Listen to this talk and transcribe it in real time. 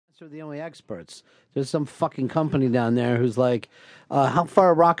are the only experts. There's some fucking company down there who's like, how far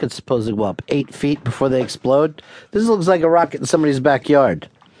are rockets supposed to go up? 8 feet before they explode? This looks like a rocket in somebody's backyard.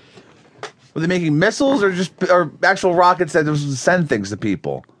 Were they making missiles or actual rockets that send things to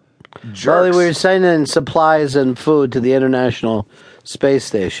people? Jerks. Well, we were sending supplies and food to the International Space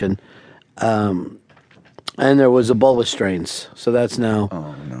Station. And there was Ebola strains. So that's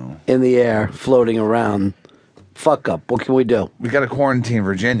now in the air, floating around. Fuck up. What can we do? We got to quarantine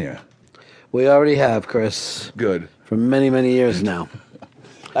Virginia. We already have, Chris. Good. For many, many years now.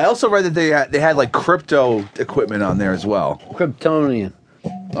 I also read that they had like crypto equipment on there as well. Kryptonian.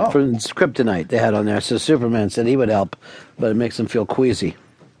 Oh. It's kryptonite they had on there. So Superman said he would help, but it makes him feel queasy.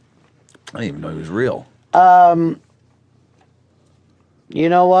 I didn't even know he was real. You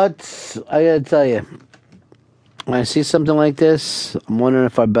know what? I gotta tell you. When I see something like this, I'm wondering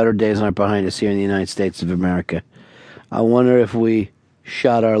if our better days aren't behind us here in the United States of America. I wonder if we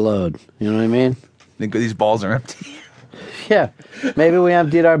shot our load. You know what I mean? Think these balls are empty? Yeah. Maybe we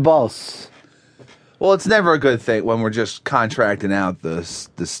emptied our balls. Well, it's never a good thing when we're just contracting out the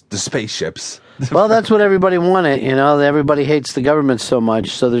spaceships. Well, that's what everybody wanted, you know. Everybody hates the government so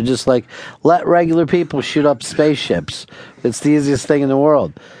much, so they're just like, let regular people shoot up spaceships. It's the easiest thing in the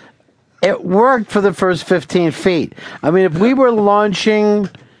world. It worked for the first 15 feet. I mean, if we were launching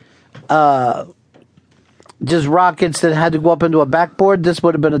just rockets that had to go up into a backboard, this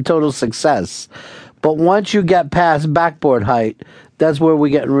would have been a total success. But once you get past backboard height, that's where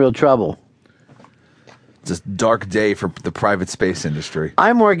we get in real trouble. It's a dark day for the private space industry.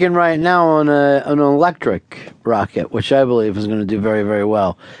 I'm working right now on an electric rocket, which I believe is going to do very, very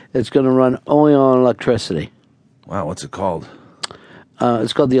well. It's going to run only on electricity. Wow, what's it called?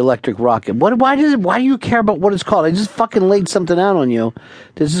 It's called the electric rocket. Why do you care about what it's called? I just fucking laid something out on you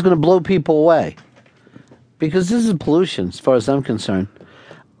that's just going to blow people away. Because this is pollution, as far as I'm concerned.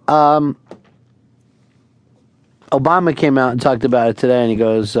 Obama came out and talked about it today, and he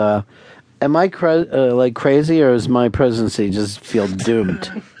goes, am I like crazy, or is my presidency just feel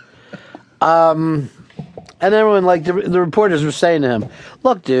doomed? And everyone, like, the reporters were saying to him,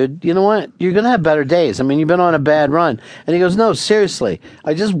 look, dude, you know what? You're going to have better days. I mean, you've been on a bad run. And he goes, no, seriously.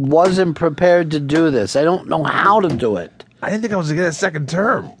 I just wasn't prepared to do this. I don't know how to do it. I didn't think I was going to get a second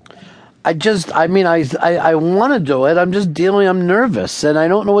term. I want to do it. I'm nervous, and I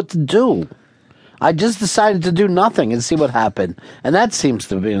don't know what to do. I just decided to do nothing and see what happened. And that seems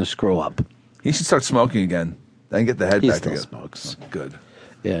to be a screw-up. He should start smoking again. Then get the head back together. He still smokes. Oh, good.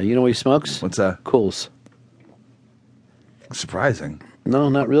 Yeah, you know what he smokes? What's that? Cools. Surprising. No,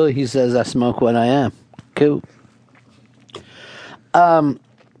 not really. He says, I smoke when I am. Cool.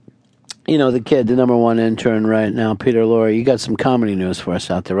 You know, the kid, the number one intern right now, Peter Lorre, you got some comedy news for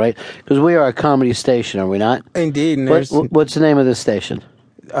us out there, right? Because we are a comedy station, are we not? Indeed. And what's the name of this station?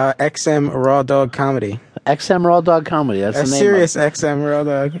 XM Raw Dog Comedy. XM Raw Dog Comedy. That's the name. Serious XM Raw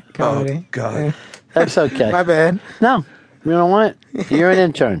Dog Comedy. Oh, God. Yeah. That's okay. My bad. No, you know what? You're an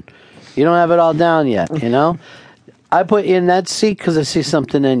intern. You don't have it all down yet, you know? I put you in that seat because I see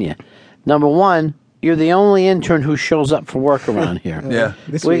something in you. Number one, you're the only intern who shows up for work around here. Yeah.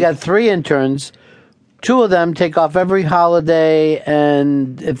 We got 3 interns. 2 of them take off every holiday,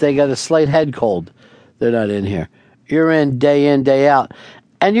 and if they got a slight head cold, they're not in here. You're in, day out.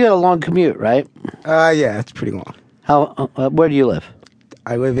 And you got a long commute, right? Yeah, it's pretty long. Where do you live?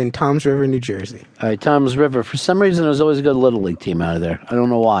 I live in Toms River, New Jersey. All right, Toms River. For some reason, there's always a good Little League team out of there. I don't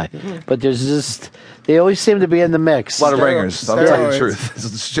know why. But there's just... They always seem to be in the mix. A lot of ringers. I'll tell you the truth. There's a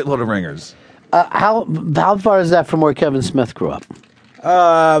shitload of ringers. How far is that from where Kevin Smith grew up?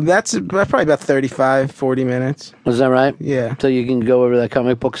 That's probably about 35, 40 minutes. Is that right? Yeah. So you can go over to that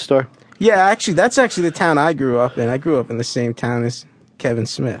comic book store? Yeah, actually, that's actually the town I grew up in. I grew up in the same town as Kevin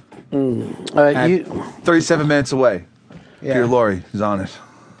Smith. All right, 37 minutes away. Yeah. Peter Lorre is on it.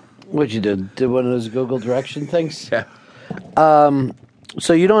 What'd you do? Did one of those Google direction things? Yeah.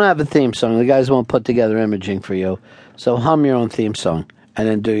 So you don't have a theme song. The guys won't put together imaging for you. So hum your own theme song and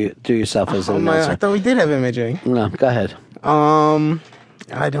then do yourself as an announcer. I thought we did have imaging. No, go ahead.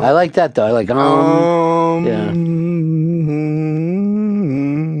 I don't. I like that though. I like yeah.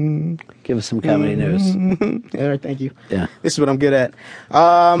 Give us some comedy news. All right, thank you. Yeah. This is what I'm good at.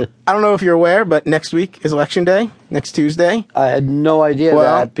 I don't know if you're aware, but next week is Election Day. Next Tuesday. I had no idea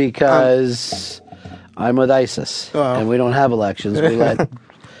that because I'm with ISIS and we don't have elections. We let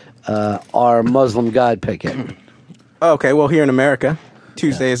our Muslim God pick it. Okay, well, here in America,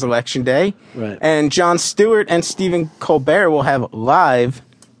 Tuesday is Election Day. Right. And Jon Stewart and Stephen Colbert will have live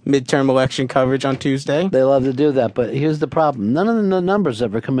midterm election coverage on Tuesday. They love to do that, but here's the problem. None of the numbers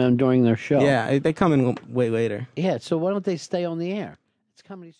ever come in during their show. Yeah, they come in way later. Yeah, so why don't they stay on the air? It's comedy.